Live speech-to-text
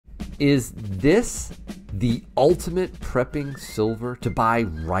Is this the ultimate prepping silver to buy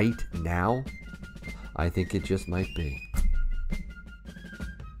right now? I think it just might be.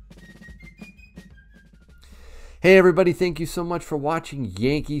 Hey everybody, thank you so much for watching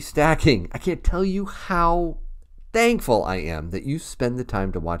Yankee Stacking. I can't tell you how thankful I am that you spend the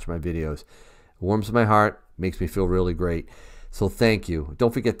time to watch my videos. It warms my heart, makes me feel really great. So thank you.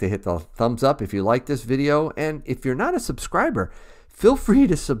 Don't forget to hit the thumbs up if you like this video. And if you're not a subscriber, feel free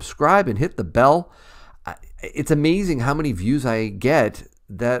to subscribe and hit the bell. It's amazing how many views I get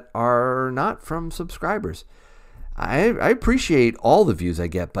that are not from subscribers. I appreciate all the views I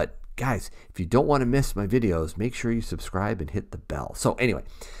get, but guys, if you don't want to miss my videos, make sure you subscribe and hit the bell. So anyway,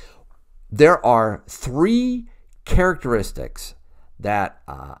 there are 3 characteristics that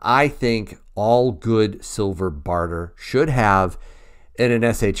I think all good silver barter should have in an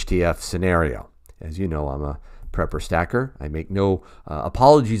SHTF scenario. As you know, I'm a prepper stacker. I make no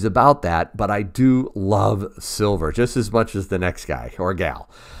apologies about that, but I do love silver just as much as the next guy or gal.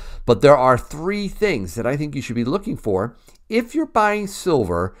 But there are 3 things that I think you should be looking for if you're buying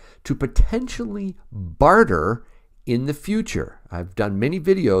silver to potentially barter in the future. I've done many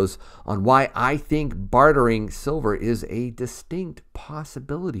videos on why I think bartering silver is a distinct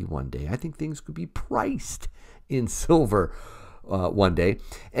possibility one day. I think things could be priced in silver one day.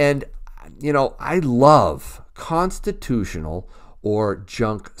 And, you know, I love constitutional or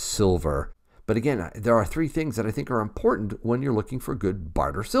junk silver. But again, there are 3 things that I think are important when you're looking for good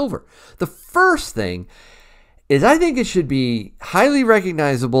barter silver. The first thing is I think it should be highly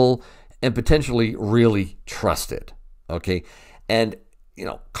recognizable and potentially really trusted. Okay. And, you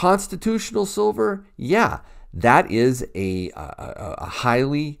know, constitutional silver, yeah, that is a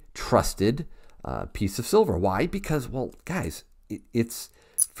highly trusted piece of silver. Why? Because, well, guys, it's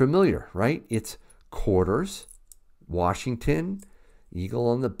familiar, right? It's quarters, Washington, eagle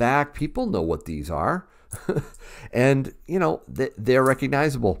on the back. People know what these are. And, you know, they're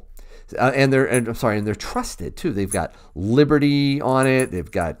recognizable. And they're trusted too. They've got liberty on it. They've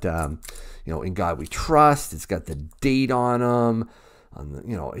got, you know, in God we trust. It's got the date on them.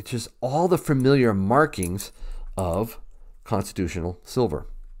 You know, it's just all the familiar markings of constitutional silver.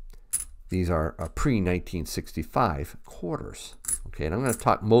 These are pre-1965 quarters. Okay, and I'm going to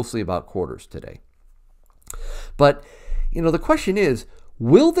talk mostly about quarters today. But, you know, the question is,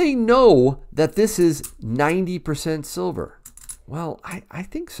 will they know that this is 90% silver? Well, I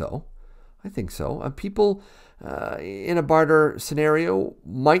think so. I think so. People in a barter scenario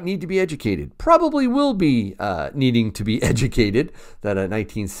might need to be educated. Probably will be needing to be educated that a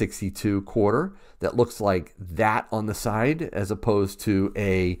 1962 quarter that looks like that on the side as opposed to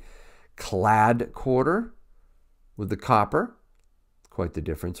a clad quarter with the copper. Quite the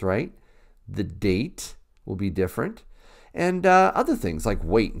difference, right? The date will be different. And other things like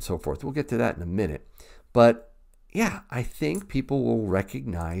weight and so forth. We'll get to that in a minute. But yeah, I think people will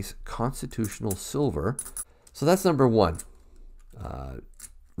recognize constitutional silver. So that's number 1.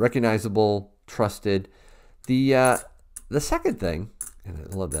 Recognizable, trusted. The second thing, and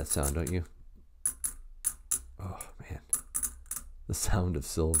I love that sound, don't you? Oh, man. The sound of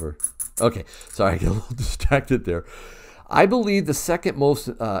silver. Okay, sorry, I get a little distracted there. I believe the second most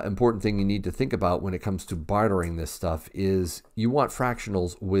important thing you need to think about when it comes to bartering this stuff is you want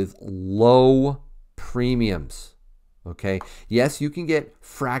fractionals with low premiums. Okay, yes, you can get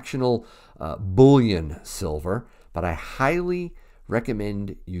fractional bullion silver, but I highly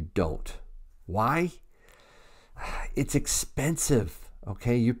recommend you don't. Why? It's expensive.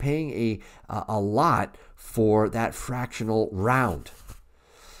 Okay, you're paying a lot for that fractional round.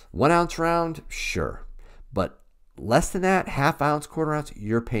 1 ounce round, sure, but less than that, ½ ounce, ¼ ounce,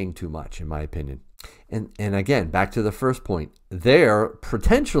 you're paying too much, in my opinion. And again, back to the first point, they're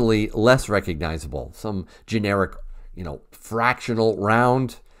potentially less recognizable. Some generic, you know, fractional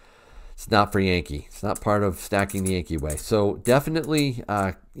round, it's not for Yankee. It's not part of stacking the Yankee way. So definitely,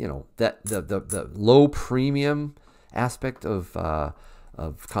 you know, that the low premium aspect of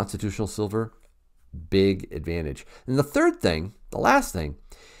constitutional silver, big advantage. And the third thing, the last thing,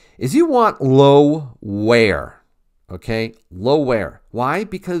 is you want low wear. Okay, low wear. Why?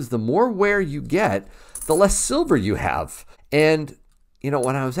 Because the more wear you get, the less silver you have. And, you know,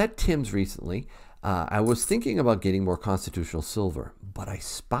 when I was at Tim's recently, I was thinking about getting more constitutional silver, but I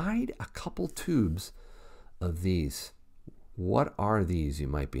spied a couple tubes of these. What are these, you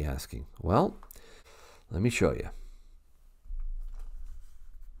might be asking? Well, let me show you.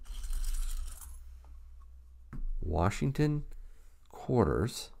 Washington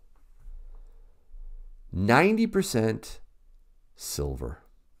quarters, 90% silver.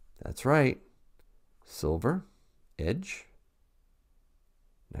 That's right. Silver, edge,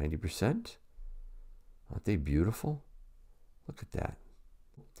 90%. Aren't they beautiful? Look at that.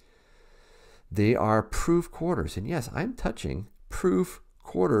 They are proof quarters. And yes, I'm touching proof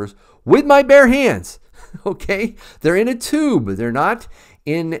quarters with my bare hands. Okay? They're in a tube. They're not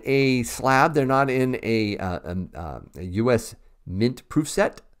in a slab. They're not in a U.S. Mint proof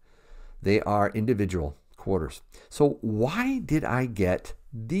set. They are individual quarters. So why did I get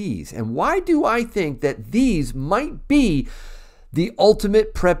these? And why do I think that these might be the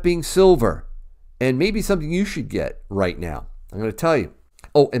ultimate prepping silver? And maybe something you should get right now. I'm going to tell you.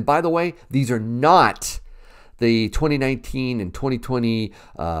 Oh, and by the way, these are not the 2019 and 2020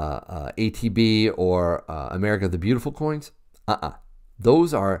 ATB or America the Beautiful coins.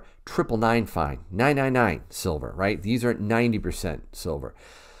 Those are 999 fine, 999 silver, right? These are 90% silver.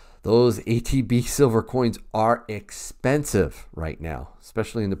 Those ATB silver coins are expensive right now,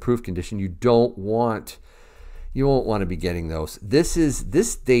 especially in the proof condition. You won't want to be getting those.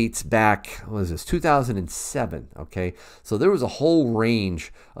 This dates back, what is this, 2007, okay? So there was a whole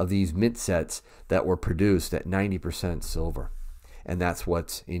range of these mint sets that were produced at 90% silver. And that's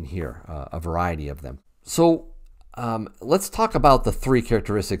what's in here, a variety of them. So let's talk about the three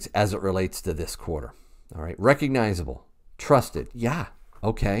characteristics as it relates to this quarter. All right, recognizable, trusted, yeah,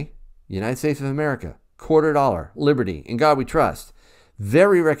 okay. United States of America, $quarter, liberty, in God we trust.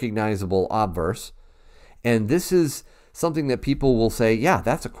 Very recognizable obverse. And this is something that people will say, yeah,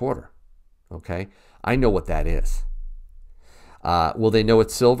 that's a quarter. Okay, I know what that is. Will they know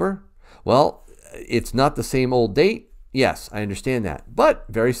it's silver? Well, it's not the same old date. Yes, I understand that. But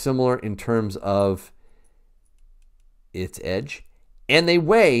very similar in terms of its edge. And they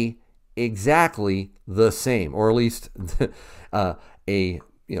weigh exactly the same, or at least a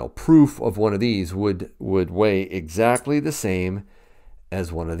proof of one of these would weigh exactly the same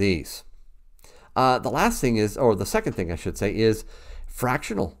as one of these. The last thing is, or the second thing I should say, is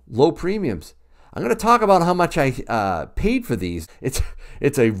fractional, low premiums. I'm going to talk about how much I paid for these.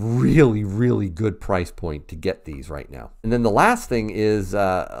 It's a really, really good price point to get these right now. And then the last thing is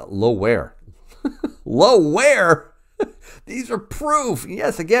low wear. Low wear? These are proof.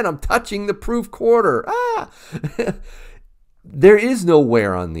 Yes, again, I'm touching the proof quarter. There is no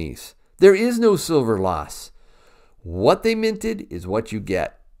wear on these. There is no silver loss. What they minted is what you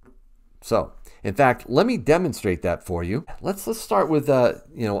get. So, in fact, let me demonstrate that for you. Let's start with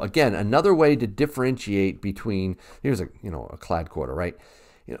again, another way to differentiate between, here's a clad quarter, right?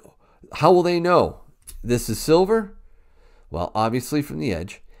 How will they know this is silver? Well, obviously from the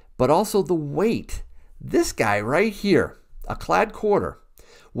edge, but also the weight. This guy right here, a clad quarter,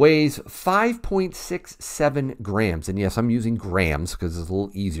 weighs 5.67 grams. And yes, I'm using grams because it's a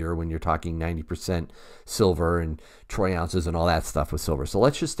little easier when you're talking 90% silver and troy ounces and all that stuff with silver. So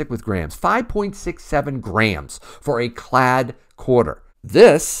let's just stick with grams. 5.67 grams for a clad quarter.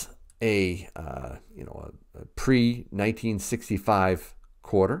 This, a pre-1965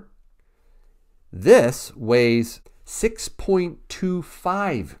 quarter, this weighs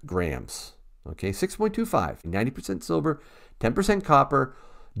 6.25 grams. Okay, 6.25, 90% silver, 10% copper,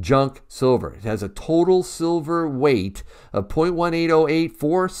 junk silver. It has a total silver weight of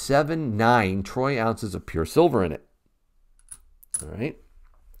 0.1808479 troy ounces of pure silver in it. All right.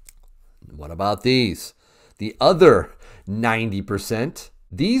 What about these? The other 90%.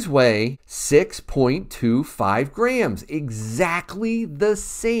 These weigh 6.25 grams, exactly the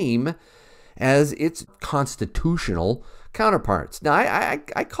same as its constitutional counterparts. Now,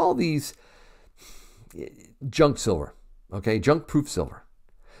 I call these junk silver, okay? Junk proof silver.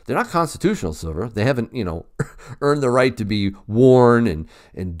 They're not constitutional silver. They haven't, earned the right to be worn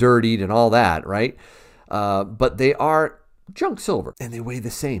and dirtied and all that, right? But they are junk silver and they weigh the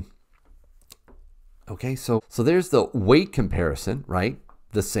same. Okay, so there's the weight comparison, right?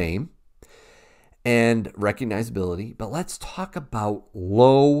 The same. And recognizability. But let's talk about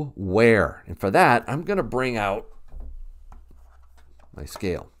low wear. And for that, I'm going to bring out my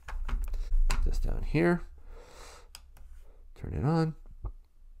scale. Just down here. Turn it on.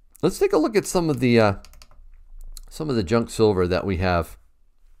 Let's take a look at some of the junk silver that we have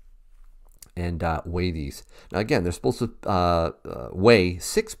and weigh these. Now again, they're supposed to weigh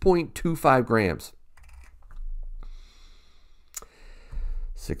 6.25 grams.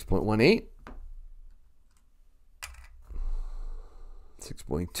 6.18.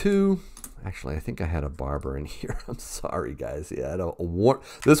 6.2. Actually, I think I had a barber in here. I'm sorry, guys. Yeah,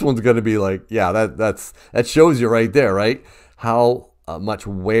 this one's going to be like, yeah, that shows you right there, right? How much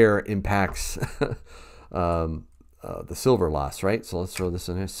wear impacts the silver loss, right? So let's throw this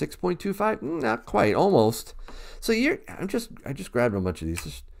in here. 6.25, not quite, almost. So I just grabbed a bunch of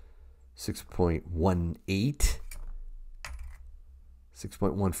these. 6.18,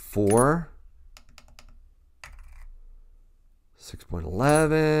 6.14.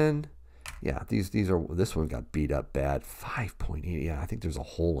 6.11. Yeah, these are, this one got beat up bad. 5.8. Yeah, I think there's a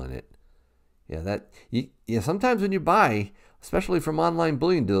hole in it. Yeah, sometimes when you buy, especially from online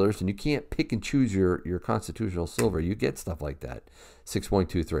bullion dealers, and you can't pick and choose your constitutional silver, you get stuff like that.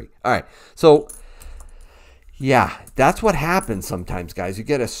 6.23. All right, so yeah, that's what happens sometimes, guys. You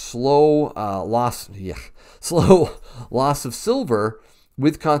get a slow slow loss of silver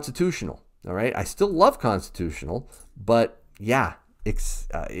with constitutional. All right, I still love constitutional, but yeah,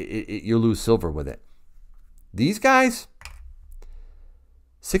 you lose silver with it. These guys,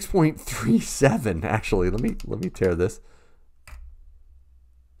 6.37 actually. Let me tear this.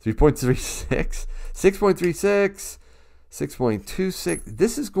 3.36, 6.36, 6.26.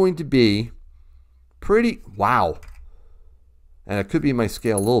 This is going to be pretty, wow. And it could be my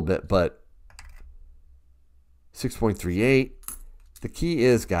scale a little bit, but 6.38. The key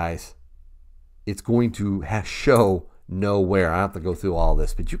is, guys, it's going to show nowhere. I have to go through all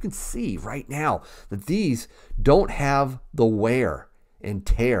this, but you can see right now that these don't have the wear and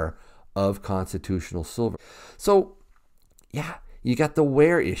tear of constitutional silver. So yeah, you got the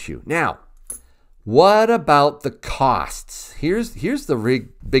wear issue. Now, what about the costs? Here's the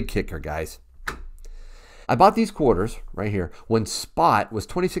big kicker, guys. I bought these quarters right here when spot was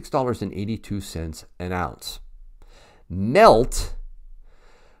 $26.82 an ounce. Melt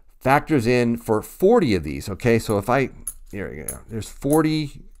factors in for 40 of these. Okay, so if here we go. There's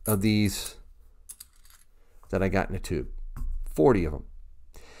 40 of these that I got in a tube. 40 of them.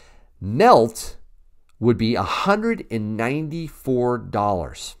 Melt would be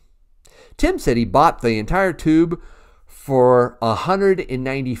 $194. Tim said he bought the entire tube for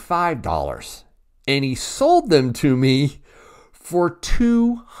 $195, and he sold them to me for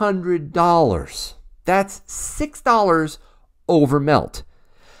 $200. That's $6 over melt.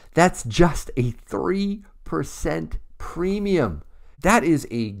 That's just a 3% premium. That is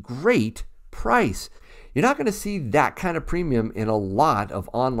a great price. You're not going to see that kind of premium in a lot of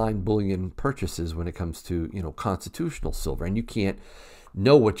online bullion purchases when it comes to, constitutional silver, and you can't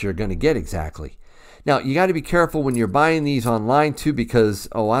know what you're going to get exactly. Now, you got to be careful when you're buying these online too, because,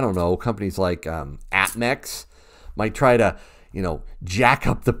 I don't know, companies like APMEX might try to, jack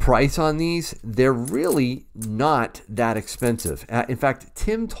up the price on these. They're really not that expensive. In fact,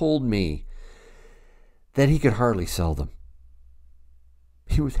 Tim told me that he could hardly sell them.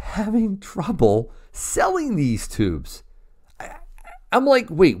 He was having trouble selling these tubes. I'm like,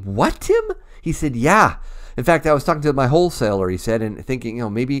 wait, what, Tim? He said, yeah. In fact, I was talking to my wholesaler, he said, and thinking,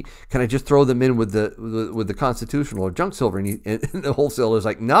 maybe can I just throw them in with the constitutional or junk silver? And the wholesaler's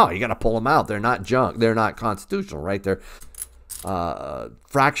like, no, you got to pull them out. They're not junk. They're not constitutional, right? They're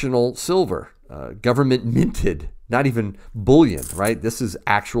fractional silver, government minted, not even bullion, right? This is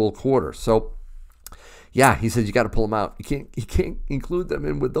actual quarter. So yeah, he said, you got to pull them out. You can't include them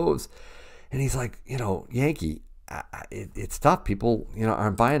in with those. And he's like, Yankee, it's tough. People,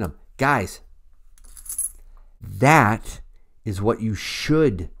 aren't buying them. Guys, that is what you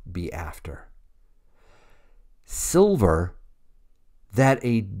should be after. Silver that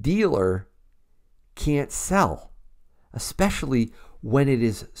a dealer can't sell, especially when it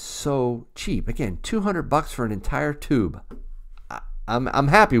is so cheap. Again, $200 for an entire tube. I'm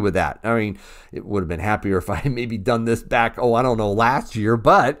happy with that. I mean, it would have been happier if I had maybe done this back, I don't know, last year,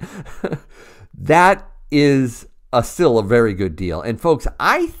 but that is still a very good deal. And folks,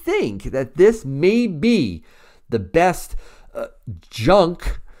 I think that this may be the best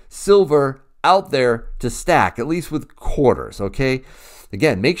junk silver out there to stack, at least with quarters, okay?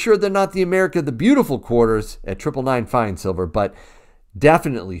 Again, make sure they're not the Beautiful quarters at 999 Fine Silver, but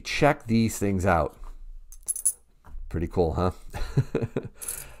definitely check these things out. Pretty cool, huh?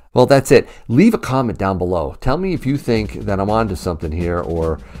 Well, that's it. Leave a comment down below. Tell me if you think that I'm onto something here,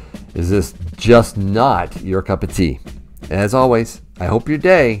 or is this just not your cup of tea? As always, I hope your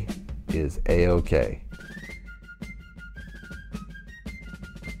day is A-OK.